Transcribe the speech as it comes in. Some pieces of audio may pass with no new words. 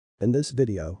In this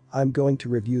video, I'm going to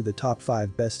review the top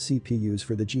 5 best CPUs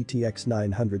for the GTX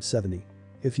 970.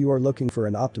 If you are looking for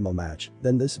an optimal match,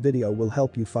 then this video will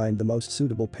help you find the most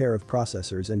suitable pair of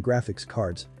processors and graphics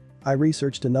cards. I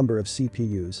researched a number of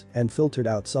CPUs and filtered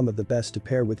out some of the best to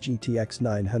pair with GTX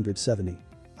 970.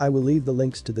 I will leave the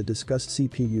links to the discussed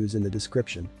CPUs in the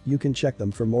description. You can check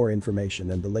them for more information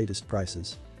and the latest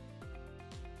prices.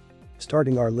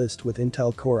 Starting our list with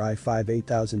Intel Core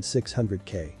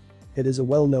i5-8600K. It is a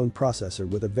well-known processor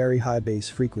with a very high base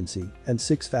frequency and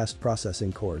 6 fast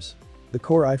processing cores. The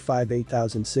Core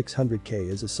i5-8600K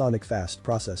is a sonic fast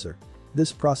processor.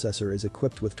 This processor is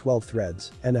equipped with 12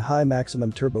 threads and a high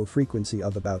maximum turbo frequency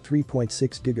of about 3.6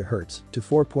 GHz to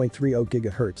 4.30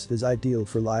 GHz is ideal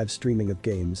for live streaming of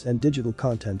games and digital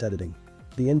content editing.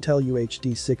 The Intel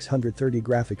UHD 630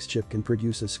 graphics chip can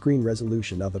produce a screen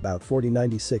resolution of about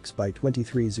 4096 by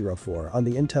 2304 on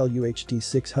the Intel UHD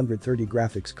 630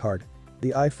 graphics card.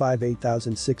 The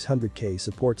i5-8600K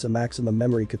supports a maximum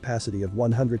memory capacity of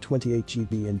 128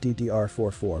 GB in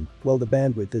DDR4 form, while the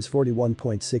bandwidth is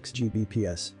 41.6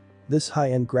 Gbps. This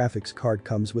high-end graphics card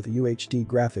comes with a UHD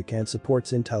graphic and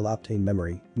supports Intel Optane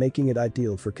memory, making it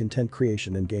ideal for content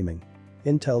creation and gaming.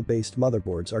 Intel-based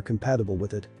motherboards are compatible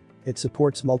with it. It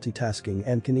supports multitasking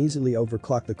and can easily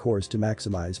overclock the cores to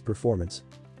maximize performance.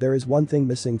 There is one thing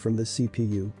missing from this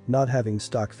CPU, not having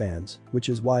stock fans, which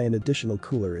is why an additional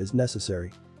cooler is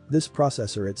necessary. This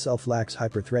processor itself lacks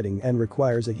hyperthreading and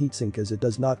requires a heatsink as it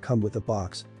does not come with a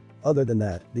box. Other than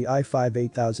that, the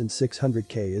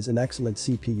i5-8600K is an excellent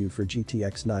CPU for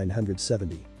GTX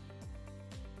 970.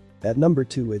 At number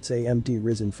 2 it's AMD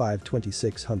Ryzen 5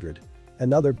 2600.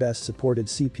 Another best supported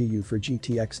CPU for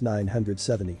GTX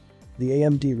 970. The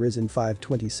AMD Ryzen 5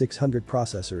 2600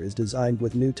 processor is designed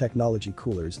with new technology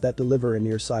coolers that deliver a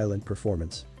near-silent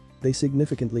performance. They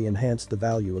significantly enhance the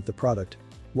value of the product.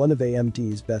 One of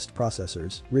AMD's best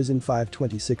processors, Ryzen 5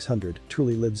 2600,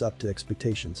 truly lives up to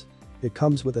expectations. It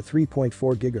comes with a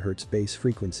 3.4 GHz base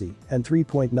frequency and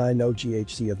 3.90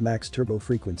 GHz of max turbo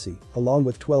frequency, along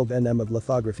with 12 nm of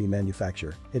lithography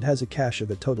manufacture. It has a cache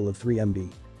of a total of 3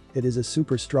 MB. It is a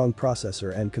super strong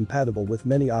processor and compatible with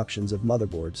many options of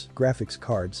motherboards, graphics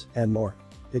cards, and more.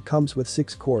 It comes with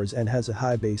 6 cores and has a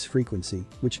high base frequency,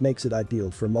 which makes it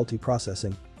ideal for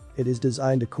multiprocessing. It is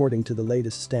designed according to the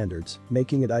latest standards,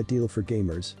 making it ideal for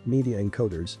gamers, media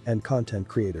encoders, and content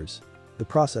creators. The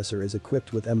processor is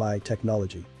equipped with MI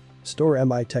technology. Store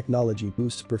MI technology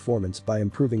boosts performance by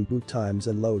improving boot times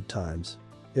and load times.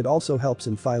 It also helps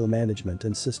in file management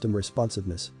and system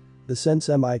responsiveness. The Sense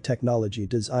MI technology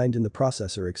designed in the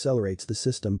processor accelerates the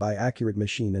system by accurate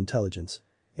machine intelligence.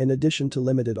 In addition to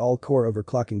limited all-core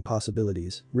overclocking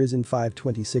possibilities, Ryzen 5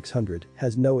 2600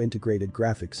 has no integrated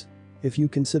graphics. If you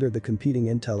consider the competing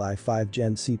Intel i5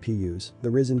 Gen CPUs, the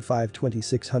Ryzen 5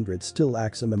 2600 still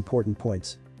lacks some important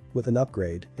points. With an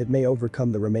upgrade, it may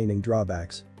overcome the remaining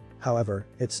drawbacks. However,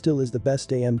 it still is the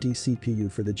best AMD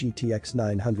CPU for the GTX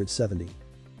 970.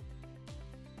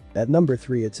 At number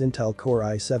 3 it's Intel Core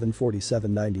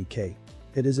i7-4790K.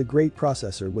 It is a great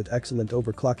processor with excellent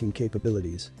overclocking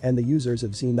capabilities, and the users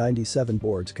of Z97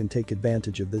 boards can take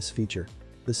advantage of this feature.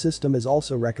 The system is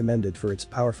also recommended for its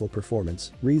powerful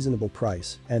performance, reasonable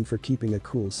price, and for keeping a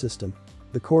cool system.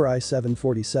 The Core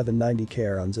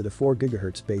i7-4790K runs at a 4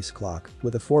 GHz base clock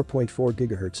with a 4.4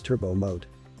 GHz turbo mode.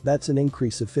 That's an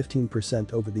increase of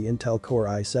 15% over the Intel Core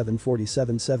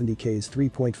i7-4770K's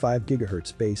 3.5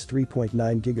 GHz base 3.9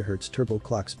 GHz turbo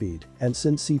clock speed, and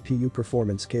since CPU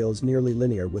performance scales nearly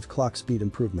linear with clock speed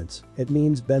improvements, it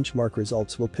means benchmark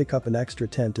results will pick up an extra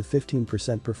 10 to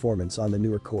 15% performance on the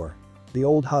newer core. The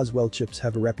old Haswell chips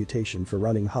have a reputation for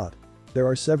running hot. There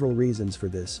are several reasons for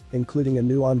this, including a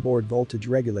new onboard voltage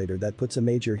regulator that puts a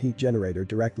major heat generator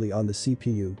directly on the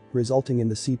CPU, resulting in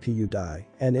the CPU die,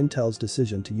 and Intel's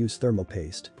decision to use thermal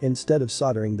paste instead of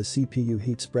soldering the CPU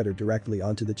heat spreader directly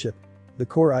onto the chip. The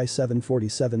Core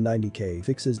i7-4790K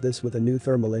fixes this with a new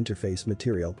thermal interface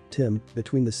material, TIM,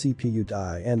 between the CPU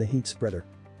die and the heat spreader.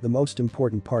 The most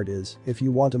important part is, if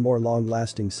you want a more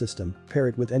long-lasting system, pair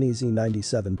it with any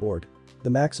Z97 board. The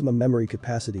maximum memory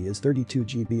capacity is 32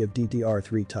 GB of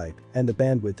DDR3 type, and the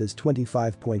bandwidth is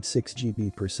 25.6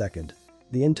 GB per second.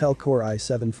 The Intel Core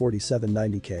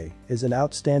i7-4790K is an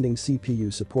outstanding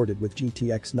CPU supported with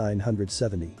GTX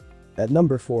 970. At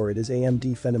number 4 it is AMD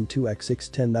Phenom 2X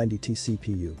 61090T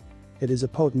CPU. It is a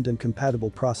potent and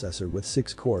compatible processor with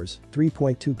 6 cores,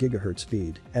 3.2 GHz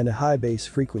speed, and a high base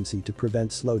frequency to prevent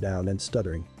slowdown and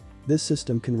stuttering. This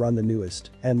system can run the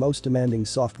newest and most demanding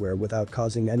software without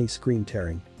causing any screen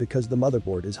tearing because the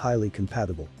motherboard is highly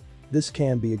compatible. This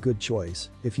can be a good choice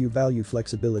if you value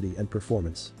flexibility and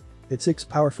performance. Its 6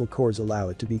 powerful cores allow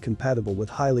it to be compatible with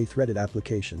highly threaded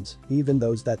applications, even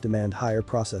those that demand higher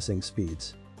processing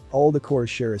speeds. All the cores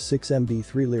share a 6 MB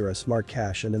 3 Lira smart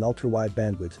cache and an ultra-wide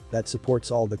bandwidth that supports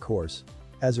all the cores.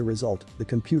 As a result, the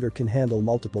computer can handle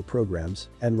multiple programs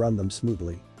and run them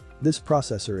smoothly. This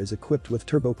processor is equipped with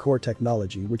turbo core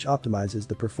technology which optimizes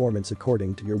the performance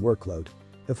according to your workload.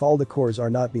 If all the cores are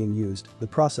not being used, the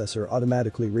processor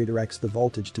automatically redirects the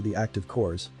voltage to the active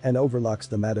cores and overclocks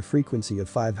them at a frequency of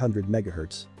 500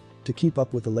 MHz. To keep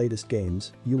up with the latest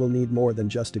games, you will need more than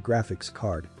just a graphics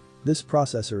card. This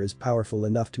processor is powerful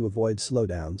enough to avoid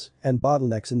slowdowns and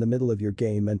bottlenecks in the middle of your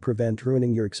game and prevent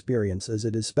ruining your experience, as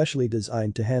it is specially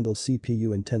designed to handle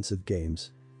CPU-intensive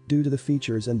games. Due to the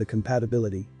features and the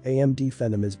compatibility, AMD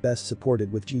Phenom is best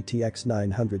supported with GTX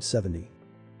 970.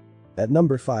 At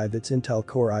number 5, it's Intel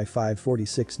Core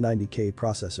i5-4690K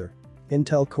processor.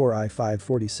 Intel Core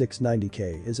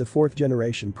i5-4690K is a 4th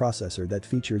generation processor that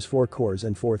features 4 cores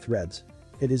and 4 threads.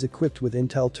 It is equipped with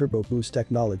Intel Turbo Boost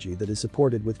technology that is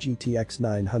supported with GTX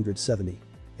 970.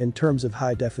 In terms of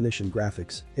high-definition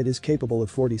graphics, it is capable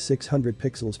of 4600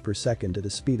 pixels per second at a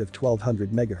speed of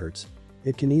 1200 MHz.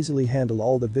 It can easily handle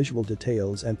all the visual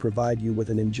details and provide you with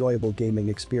an enjoyable gaming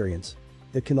experience.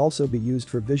 It can also be used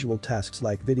for visual tasks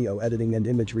like video editing and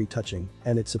image retouching,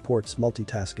 and it supports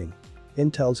multitasking.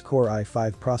 Intel's Core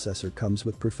i5 processor comes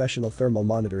with professional thermal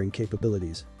monitoring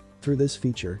capabilities. Through this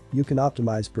feature, you can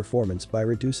optimize performance by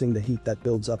reducing the heat that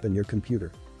builds up in your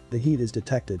computer. The heat is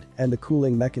detected, and the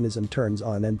cooling mechanism turns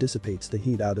on and dissipates the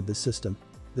heat out of the system.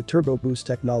 The Turbo Boost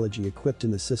technology equipped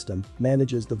in the system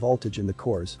manages the voltage in the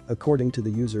cores according to the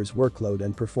user's workload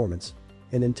and performance.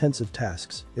 In intensive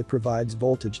tasks, it provides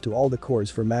voltage to all the cores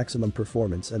for maximum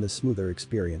performance and a smoother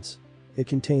experience. It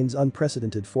contains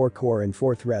unprecedented 4-core and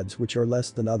 4 threads, which are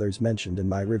less than others mentioned in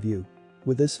my review.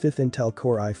 With this 5th Intel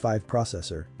Core i5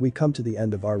 processor, we come to the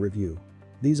end of our review.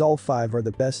 These all 5 are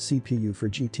the best CPU for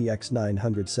GTX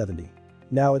 970.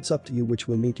 Now it's up to you which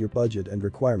will meet your budget and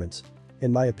requirements.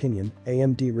 In my opinion,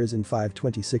 AMD Ryzen 5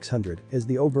 2600 is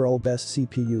the overall best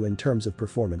CPU in terms of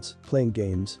performance, playing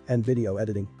games, and video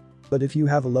editing. But if you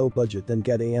have a low budget, then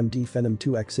get AMD Phenom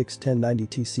 2X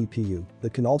 1090T CPU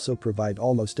that can also provide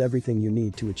almost everything you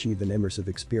need to achieve an immersive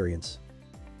experience.